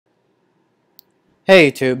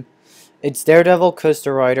Hey YouTube, it's Daredevil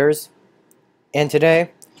Coaster Riders, and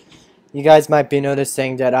today you guys might be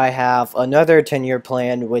noticing that I have another 10-year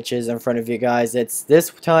plan which is in front of you guys.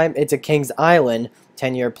 This time it's a Kings Island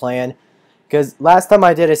 10-year plan, because last time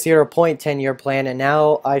I did a Cedar Point 10-year plan, and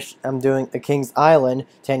now I'm doing a Kings Island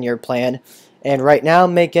 10-year plan. And right now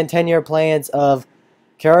I'm making 10-year plans of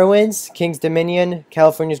Carowinds, King's Dominion,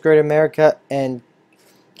 California's Great America, and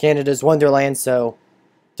Canada's Wonderland, so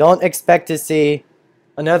don't expect to see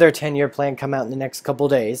another 10-year plan come out in the next couple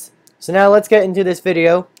days. So now let's get into this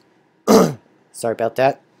video. Sorry about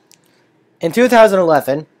that. In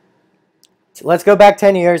 2011, let's go back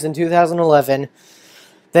 10 years. In 2011,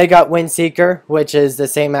 they got Windseeker, which is the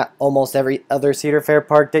same at almost every other Cedar Fair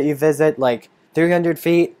park that you visit, like 300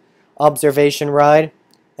 feet, observation ride.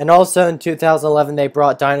 And also in 2011, they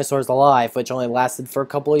brought Dinosaurs Alive, which only lasted for a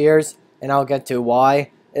couple of years, and I'll get to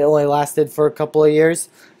why it only lasted for a couple of years.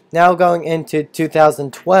 Now going into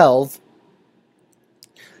 2012,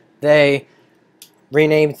 they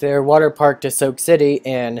renamed their water park to Soak City,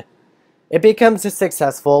 and it becomes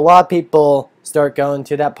successful. A lot of people start going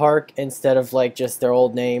to that park instead of like just their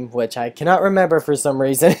old name, which I cannot remember for some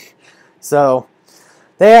reason. So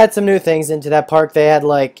they had some new things into that park. They had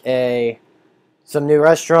like some new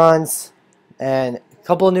restaurants and a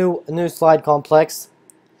couple of new slide complex.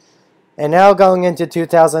 And now going into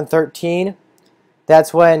 2013,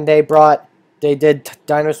 that's when they did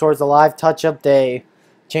Dinosaurs Alive touch-up. They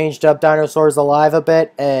changed up Dinosaurs Alive a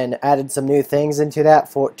bit and added some new things into that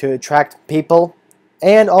to attract people.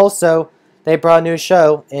 And also, they brought a new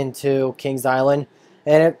show into Kings Island,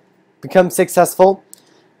 and it becomes successful.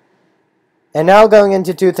 And now going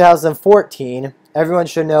into 2014, everyone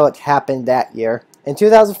should know what happened that year. In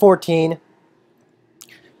 2014,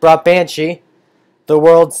 brought Banshee, the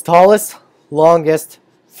world's tallest, longest,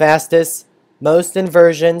 fastest, most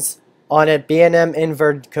inversions on a B&M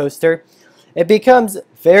inverted coaster. It becomes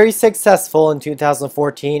very successful in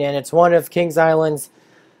 2014, and it's one of Kings Island's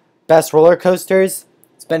best roller coasters.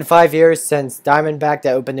 It's been 5 years since Diamondback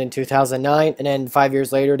that opened in 2009, and then 5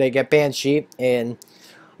 years later they get Banshee, and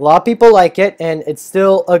a lot of people like it, and it's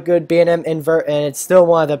still a good B&M invert, and it's still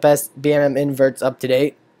one of the best B&M inverts up to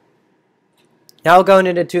date. Now going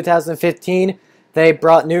into 2015, they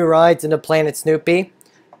brought new rides into Planet Snoopy.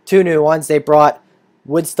 Two new ones. They brought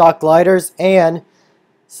Woodstock gliders and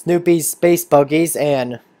Snoopy's space buggies,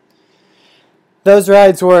 and those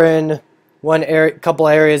rides were in couple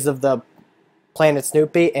areas of the Planet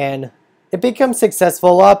Snoopy, and it becomes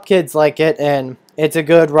successful. A lot of kids like it, and it's a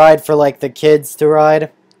good ride for like the kids to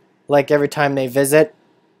ride, like every time they visit.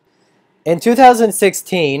 In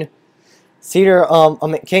 2016,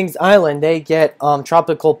 Kings Island, they get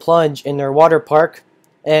Tropical Plunge in their water park.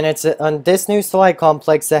 And it's on this new slide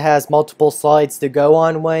complex that has multiple slides to go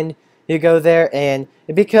on when you go there, and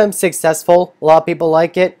it becomes successful. A lot of people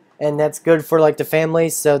like it, and that's good for like the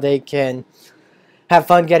families, so they can have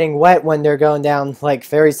fun getting wet when they're going down like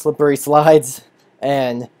very slippery slides.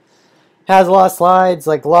 And has a lot of slides,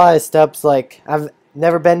 like a lot of steps. Like I've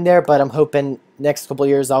never been there, but I'm hoping next couple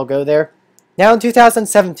years I'll go there. Now in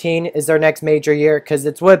 2017 is their next major year, because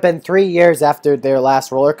it would have been 3 years after their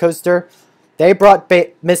last roller coaster. They brought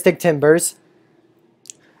Mystic Timbers,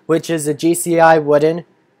 which is a GCI wooden,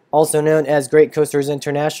 also known as Great Coasters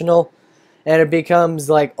International, and it becomes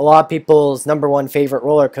like a lot of people's #1 favorite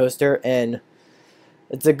roller coaster, and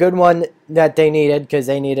it's a good one that they needed, because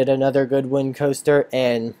they needed another good wind coaster,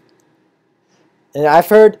 and I've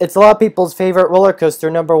heard it's a lot of people's favorite roller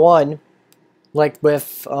coaster, #1, like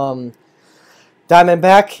with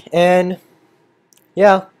Diamondback, and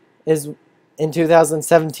yeah, is in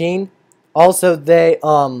 2017. Also, they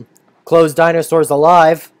closed Dinosaurs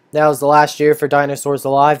Alive. That was the last year for Dinosaurs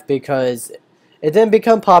Alive, because it didn't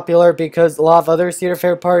become popular, because a lot of other Cedar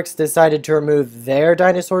Fair parks decided to remove their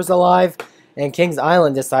Dinosaurs Alive, and Kings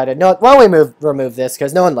Island decided, no, why don't we remove this,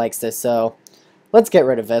 because no one likes this, so let's get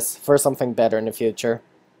rid of this for something better in the future.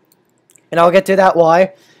 And I'll get to that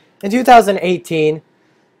why. In 2018,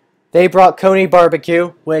 they brought Coney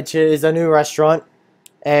Barbecue, which is a new restaurant,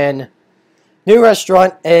 and new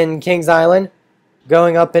restaurant in Kings Island,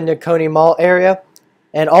 going up into Coney Mall area.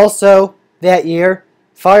 And also, that year,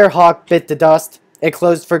 Firehawk bit the dust. It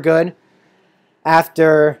closed for good.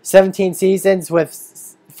 After 17 seasons, with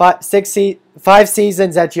 5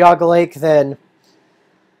 seasons at Geauga Lake, then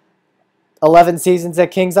 11 seasons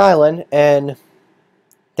at Kings Island. And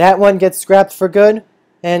that one gets scrapped for good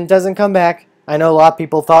and doesn't come back. I know a lot of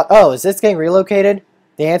people thought, oh, is this getting relocated?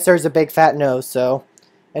 The answer is a big fat no, so.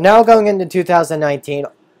 And now going into 2019, a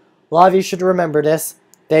lot of you should remember this.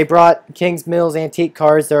 They brought Kings Mills antique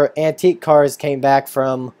cars. Their antique cars came back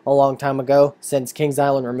from a long time ago since Kings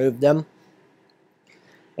Island removed them.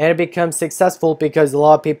 And it becomes successful because a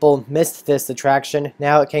lot of people missed this attraction.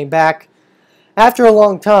 Now it came back after a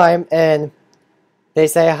long time, and they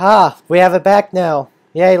say, "Ha, we have it back now.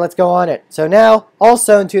 Yay, let's go on it." So now,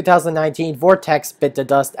 also in 2019, Vortex bit the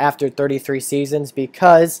dust after 33 seasons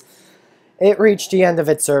because it reached the end of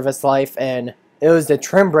its service life, and it was the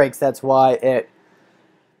trim brakes. That's why it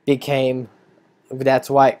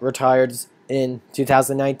retired in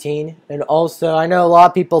 2019. And also, I know a lot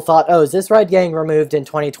of people thought, oh, is this ride getting removed in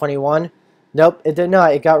 2021? Nope, it did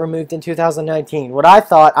not. It got removed in 2019. What I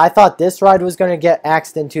thought this ride was going to get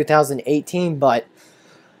axed in 2018, but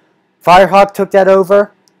Firehawk took that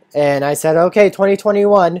over, and I said, okay,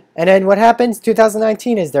 2021. And then what happens?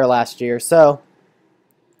 2019 is their last year. So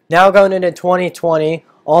now going into 2020,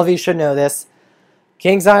 all of you should know this.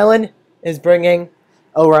 Kings Island is bringing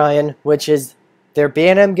Orion, which is their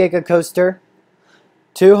B&M Giga Coaster,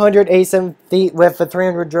 287 feet with a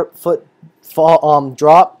 300-foot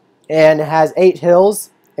drop, and has 8 hills,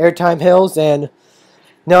 airtime hills, and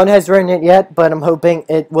no one has ridden it yet, but I'm hoping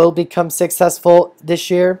it will become successful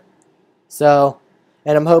this year. So,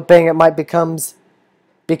 and I'm hoping it might become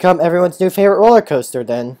everyone's new favorite roller coaster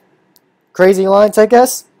then. Crazy lines, I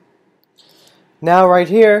guess. Now right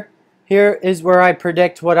here is where I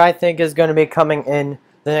predict what I think is going to be coming in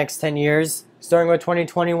the next 10 years, starting with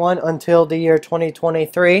 2021 until the year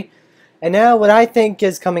 2023. And now what I think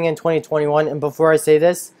is coming in 2021, and before I say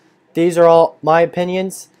this, these are all my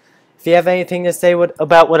opinions. If you have anything to say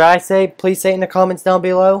about what I say, please say it in the comments down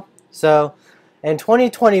below. So, in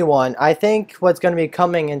 2021, I think what's going to be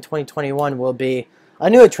coming in 2021 will be a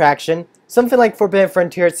new attraction, something like Forbidden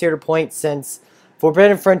Frontier at Cedar Point, since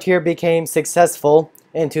Forbidden Frontier became successful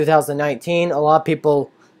in 2019. A lot of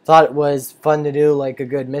people thought it was fun to do, like a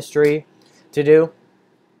good mystery to do.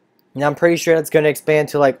 And I'm pretty sure it's going to expand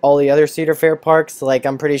to like all the other Cedar Fair parks. Like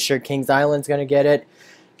I'm pretty sure Kings Island's going to get it.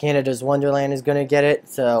 Canada's Wonderland is going to get it.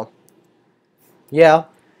 So, yeah.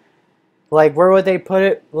 Like, where would they put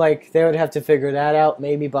it? Like, they would have to figure that out.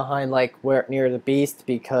 Maybe behind, like, where near the Beast,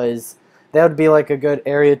 because that would be, like, a good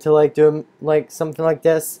area to, like, do, like, something like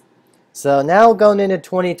this. So, now going into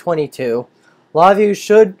 2022, a lot of you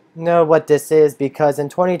should know what this is, because in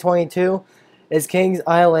 2022 is Kings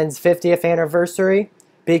Island's 50th anniversary,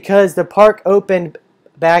 because the park opened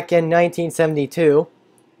back in 1972,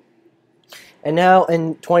 and now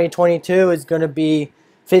in 2022 is going to be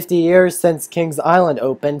 50 years since Kings Island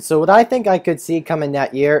opened. So what I think I could see coming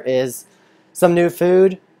that year is some new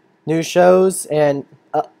food, new shows, and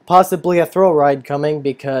possibly a thrill ride coming,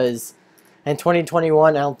 because in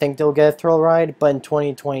 2021 I don't think they'll get a thrill ride, but in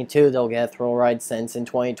 2022 they'll get a thrill ride, since in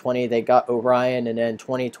 2020 they got Orion, and then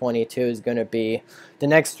 2022 is going to be the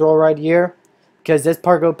next thrill ride year, because this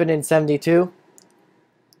park opened in 72,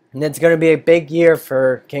 and it's going to be a big year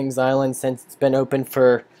for Kings Island since it's been open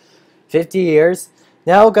for 50 years.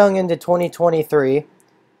 Now going into 2023,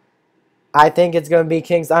 I think it's going to be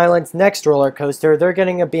Kings Island's next roller coaster. They're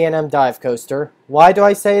getting a B&M dive coaster. Why do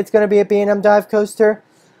I say it's going to be a B&M dive coaster?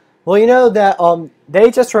 Well, you know that they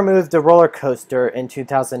just removed the roller coaster in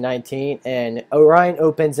 2019, and Orion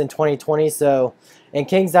opens in 2020. So, and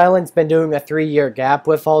Kings Island's been doing a 3-year gap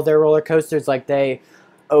with all their roller coasters. Like they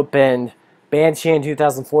opened Banshee in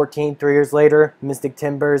 2014, 3 years later, Mystic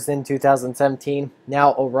Timbers in 2017,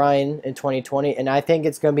 now Orion in 2020, and I think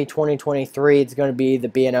it's going to be 2023, it's going to be the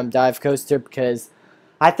B&M Dive Coaster, because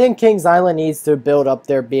I think Kings Island needs to build up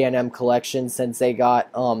their B&M collection, since they got,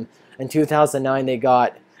 in 2009 they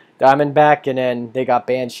got Diamondback, and then they got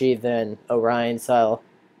Banshee, then Orion, so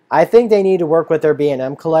I think they need to work with their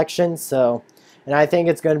B&M collection, so, and I think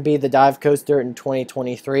it's going to be the Dive Coaster in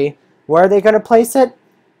 2023. Where are they going to place it?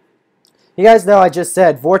 You guys know I just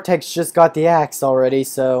said Vortex just got the axe already,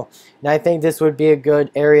 so and I think this would be a good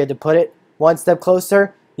area to put it. One step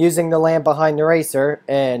closer, using the land behind the racer,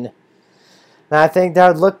 and I think that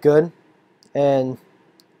would look good. And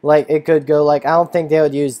like it could go like, I don't think they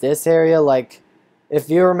would use this area. Like if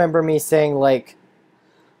you remember me saying like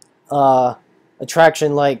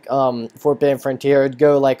attraction like Forbidden Frontier, it'd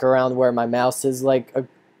go like around where my mouse is like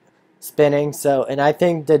spinning. So, and I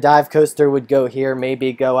think the dive coaster would go here,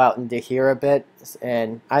 maybe go out into here a bit,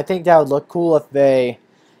 and I think that would look cool if they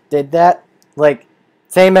did that. Like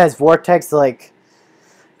same as Vortex, like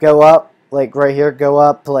go up, like right here, go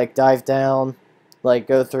up, like dive down, like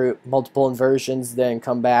go through multiple inversions, then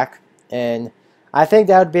come back. And I think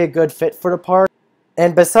that would be a good fit for the park.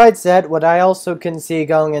 And besides that, what I also can see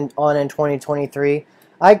going on in 2023,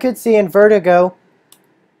 I could see in Vertigo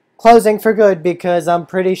closing for good, because I'm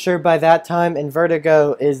pretty sure by that time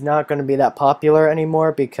Invertigo is not going to be that popular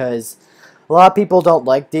anymore, because a lot of people don't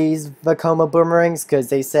like these Vekoma boomerangs because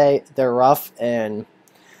they say they're rough, and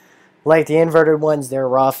like the inverted ones, they're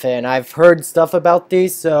rough, and I've heard stuff about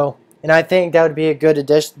these, so, and I think that would be a good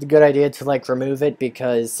addition, a good idea to like remove it,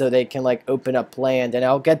 because so they can like open up land, and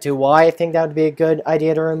I'll get to why I think that would be a good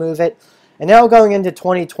idea to remove it. And now going into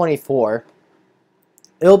 2024,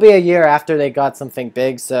 it'll be a year after they got something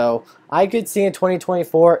big, so I could see in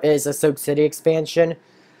 2024 is a Soak City expansion,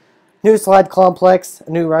 new slide complex,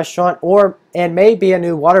 a new restaurant, and maybe a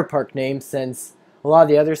new water park name, since a lot of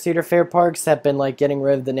the other Cedar Fair parks have been like getting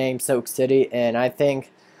rid of the name Soak City, and I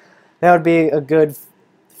think that would be a good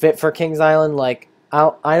fit for Kings Island. Like,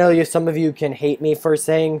 I know some of you can hate me for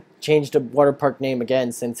saying change the water park name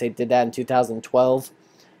again, since they did that in 2012,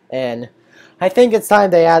 and I think it's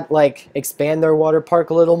time they expand their water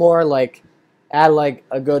park a little more, like add like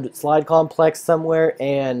a good slide complex somewhere,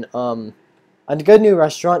 and a good new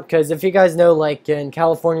restaurant, because if you guys know, like in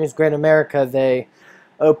California's Great America, they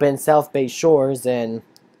open South Bay Shores, and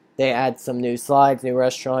they add some new slides, new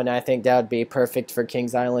restaurant, and I think that would be perfect for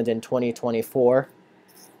Kings Island in 2024.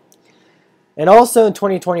 And also in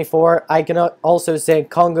 2024, I can also say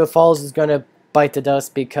Congo Falls is going to bite the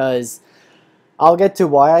dust, because I'll get to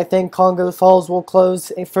why I think Congo Falls will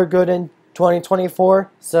close for good in 2024.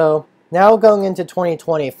 So now going into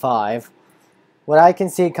 2025, what I can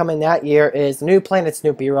see coming that year is new Planet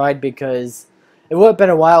Snoopy ride, because it would have been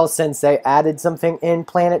a while since they added something in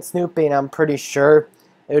Planet Snoopy, and I'm pretty sure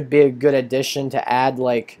it would be a good addition to add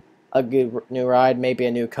like a good new ride, maybe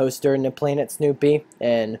a new coaster into Planet Snoopy.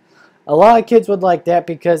 And a lot of kids would like that,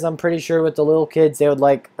 because I'm pretty sure with the little kids they would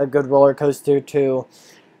like a good roller coaster to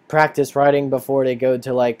practice riding before they go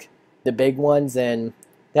to like the big ones, and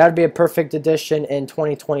that would be a perfect addition in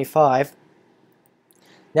 2025.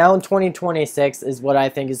 Now in 2026 is what I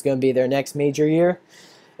think is going to be their next major year.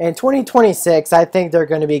 In 2026, I think they're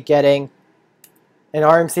going to be getting an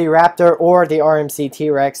RMC Raptor or the RMC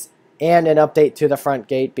T-Rex and an update to the front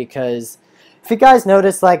gate, because if you guys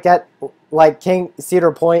notice, like that, like King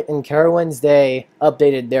Cedar Point and Carowinds, they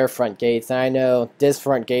updated their front gates, and I know this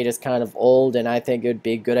front gate is kind of old, and I think it would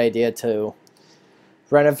be a good idea to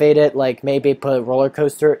renovate it, like maybe put a roller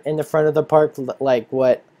coaster in the front of the park, like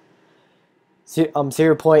what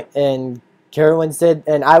Cedar Point and Carowinds did.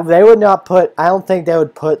 And they would not put, I don't think they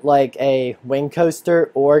would put like a wing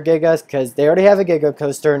coaster or Giga, because they already have a Giga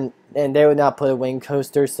coaster, and they would not put a wing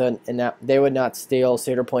coaster, so they would not steal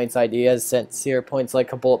Cedar Point's ideas, since Cedar Point's like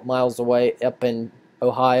a couple of miles away up in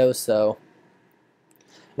Ohio. So,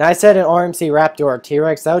 and I said an RMC Raptor or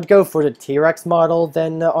T-Rex, I would go for the T-Rex model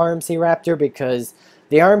than the RMC Raptor, because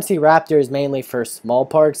the RMC Raptor is mainly for small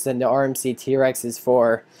parks, and the RMC T-Rex is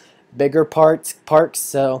for bigger parks.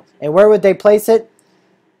 So, and where would they place it?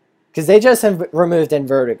 Because they just removed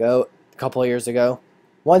Invertigo a couple of years ago.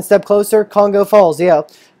 One step closer, Congo Falls, yeah.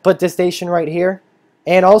 Put the station right here.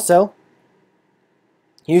 And also,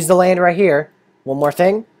 use the land right here. One more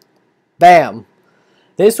thing. Bam.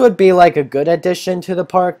 This would be like a good addition to the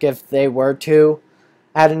park if they were to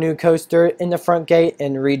add a new coaster in the front gate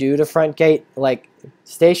and redo the front gate. Like,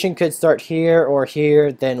 station could start here or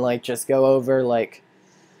here, then like just go over like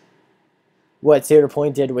what Cedar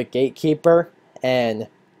Point did with Gatekeeper, and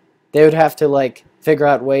they would have to like figure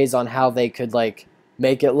out ways on how they could like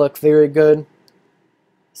make it look very good.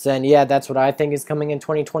 So then, yeah, that's what I think is coming in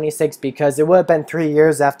 2026, because it would have been 3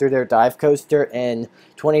 years after their dive coaster, and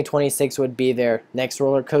 2026 would be their next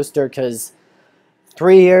roller coaster, because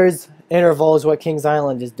 3 years interval is what Kings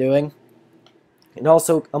Island is doing. And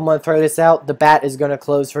also, I'm going to throw this out, the Bat is going to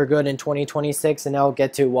close for good in 2026, and I'll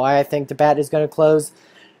get to why I think the Bat is going to close.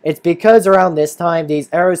 It's because around this time, these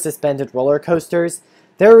aero-suspended roller coasters,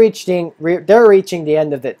 they're reaching the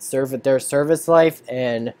end of their service life,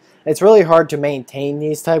 and it's really hard to maintain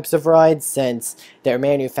these types of rides since their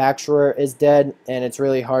manufacturer is dead, and it's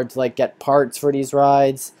really hard to like get parts for these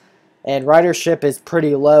rides, and ridership is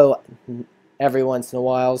pretty low every once in a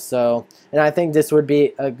while. So, and I think this would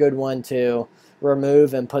be a good one to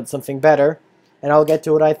remove and put something better, and I'll get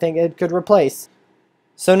to what I think it could replace.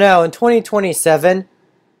 So now in 2027,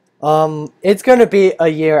 it's going to be a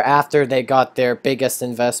year after they got their biggest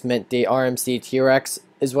investment, the RMC T-Rex,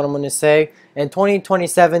 is what I'm going to say. In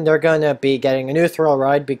 2027, they're going to be getting a new thrill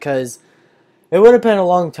ride, because it would have been a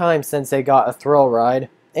long time since they got a thrill ride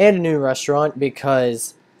and a new restaurant,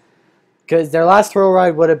 because their last thrill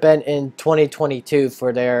ride would have been in 2022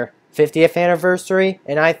 for their 50th anniversary,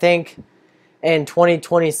 and I think in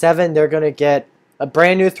 2027 they're going to get a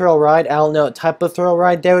brand new thrill ride. I don't know what type of thrill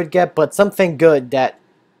ride they would get, but something good that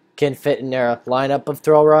can fit in their lineup of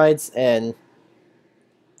thrill rides. And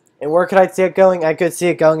where could I see it going? I could see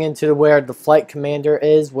it going into where the Flight Commander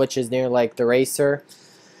is, which is near like the Racer.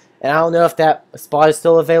 And I don't know if that spot is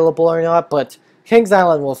still available or not, but Kings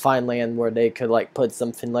Island will find land where they could like put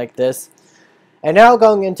something like this. And now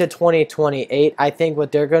going into 2028, I think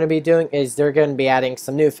what they're going to be doing is they're going to be adding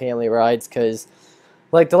some new family rides, because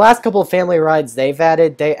like the last couple of family rides they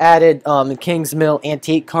added Kings Mill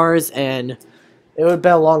antique cars, and it would have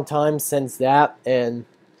been a long time since that. And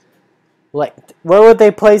like, where would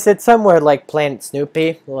they place it? Somewhere like Planet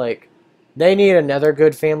Snoopy. Like, they need another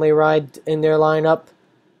good family ride in their lineup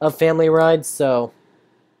of family rides. So,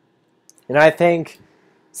 and I think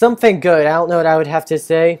something good. I don't know what I would have to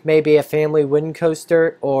say. Maybe a family wind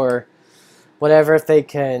coaster or whatever, if they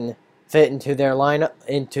can fit into their lineup,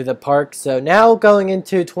 into the park. So now going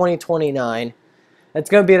into 2029, it's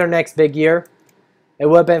going to be their next big year. It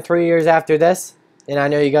would have been 3 years after this, and I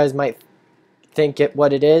know you guys might think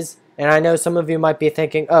what it is. And I know some of you might be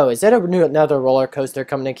thinking, oh, is it another roller coaster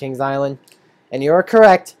coming to Kings Island? And you're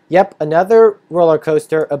correct. Yep, another roller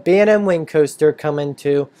coaster, a B&M wing coaster coming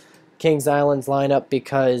to Kings Island's lineup,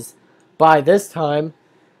 because by this time,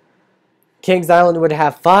 Kings Island would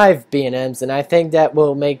have 5 B&Ms, and I think that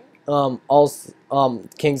will make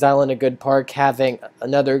Kings Island a good park, having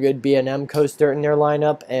another good B&M coaster in their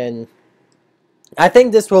lineup. And I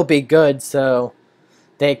think this will be good, so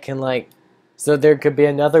they can so there could be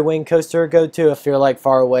another wing coaster to go to if you're like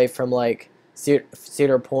far away from like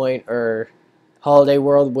Cedar Point or Holiday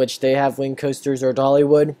World, which they have wing coasters, or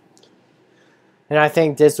Dollywood. And I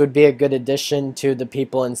think this would be a good addition to the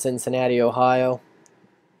people in Cincinnati, Ohio.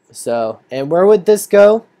 So, and where would this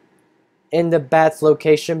go? In the Bat's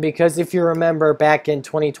location, because if you remember back in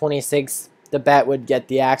 2026, the Bat would get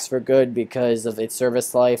the axe for good because of its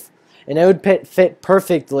service life. And it would fit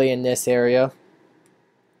perfectly in this area.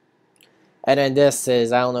 And then this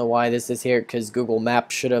is, I don't know why this is here, because Google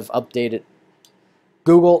Maps should have updated.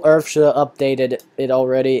 Google Earth should have updated it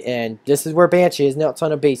already. And this is where Banshee is. Now it's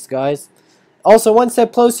on a beast, guys. Also, one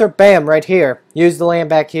step closer, bam, right here. Use the land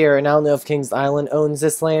back here, and I don't know if Kings Island owns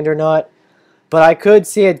this land or not. But I could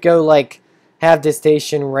see it go, like, have this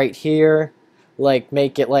station right here. Like,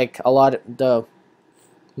 make it, like, a lot of the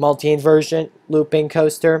multi-inversion looping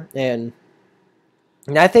coaster. And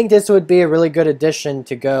I think this would be a really good addition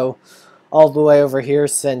to go all the way over here,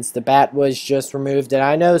 since the Bat was just removed. And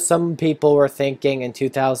I know some people were thinking in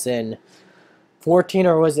 2014,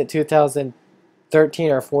 or was it 2013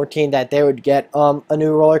 or 14, that they would get a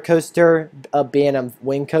new roller coaster, a B&M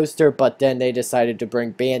wing coaster, but then they decided to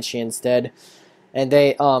bring Banshee instead. And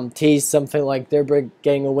they teased something like they're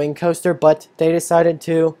getting a wing coaster, but they decided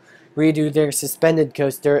to redo their suspended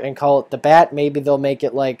coaster and call it the Bat. Maybe they'll make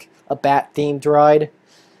it like a Bat themed ride.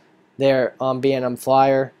 Their B&M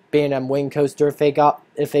Flyer, B&M wing coaster, if they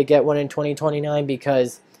get one in 2029,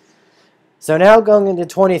 because so now going into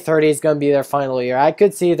 2030 is going to be their final year. I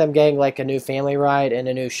could see them getting like a new family ride and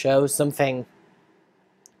a new show, something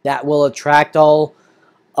that will attract all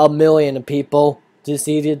 1 million people to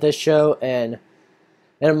see this show, and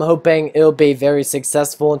I'm hoping it'll be very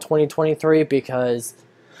successful in 2023, because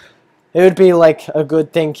it would be like a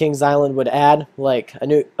good thing Kings Island would add. Like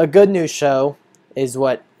a good new show is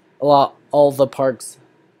what all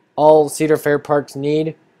Cedar Fair parks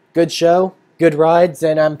need. Good show, good rides,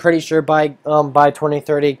 and I'm pretty sure by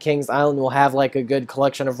 2030 Kings Island will have like a good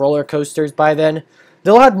collection of roller coasters by then.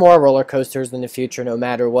 They'll have more roller coasters in the future no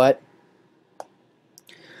matter what.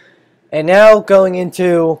 And now going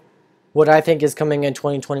into what I think is coming in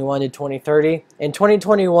 2021 to 2030. In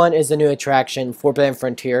 2021 is a new attraction, Forbidden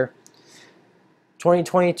Frontier.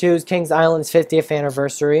 2022 is Kings Island's 50th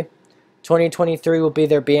anniversary. 2023 will be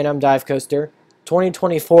their B&M dive coaster.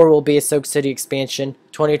 2024 will be a Soak City expansion.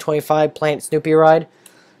 2025 Planet Snoopy ride.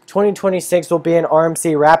 2026 will be an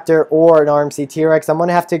RMC Raptor or an RMC T-Rex. I'm going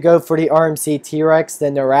to have to go for the RMC T-Rex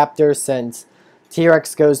than the Raptor, since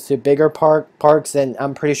T-Rex goes to bigger parks, and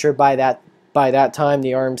I'm pretty sure by that time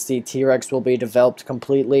the RMC T-Rex will be developed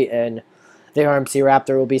completely and the RMC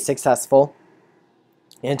Raptor will be successful.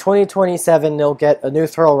 In 2027 they'll get a new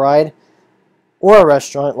thrill ride or a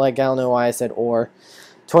restaurant, like I don't know why I said or.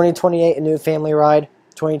 2028 a new family ride.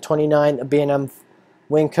 2029 a B&M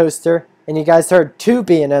wing coaster. And you guys heard 2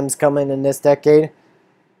 B&Ms coming in this decade,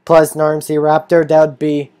 plus an RMC Raptor. That would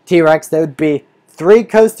be T-Rex. That would be 3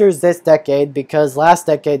 coasters this decade, because last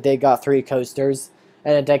decade they got 3 coasters,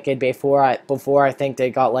 and a decade before I think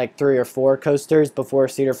they got like 3 or 4 coasters before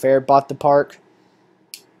Cedar Fair bought the park.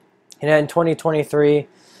 And then 2023,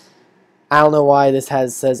 I don't know why this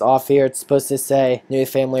says off here. It's supposed to say new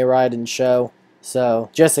family ride and show, so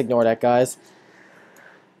just ignore that, guys.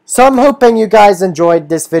 So I'm hoping you guys enjoyed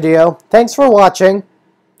this video. Thanks for watching.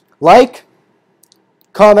 Like,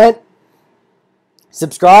 comment,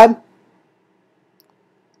 subscribe.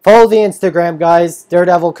 Follow the Instagram, guys.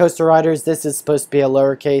 Daredevil Coaster Riders. This is supposed to be a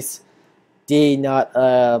lowercase d, not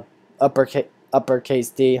a uppercase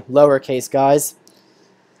D. Lowercase, guys.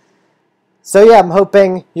 So yeah, I'm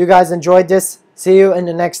hoping you guys enjoyed this. See you in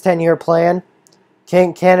the next 10-year plan.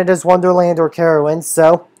 Canada's Wonderland or Carowinds.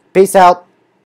 So, peace out.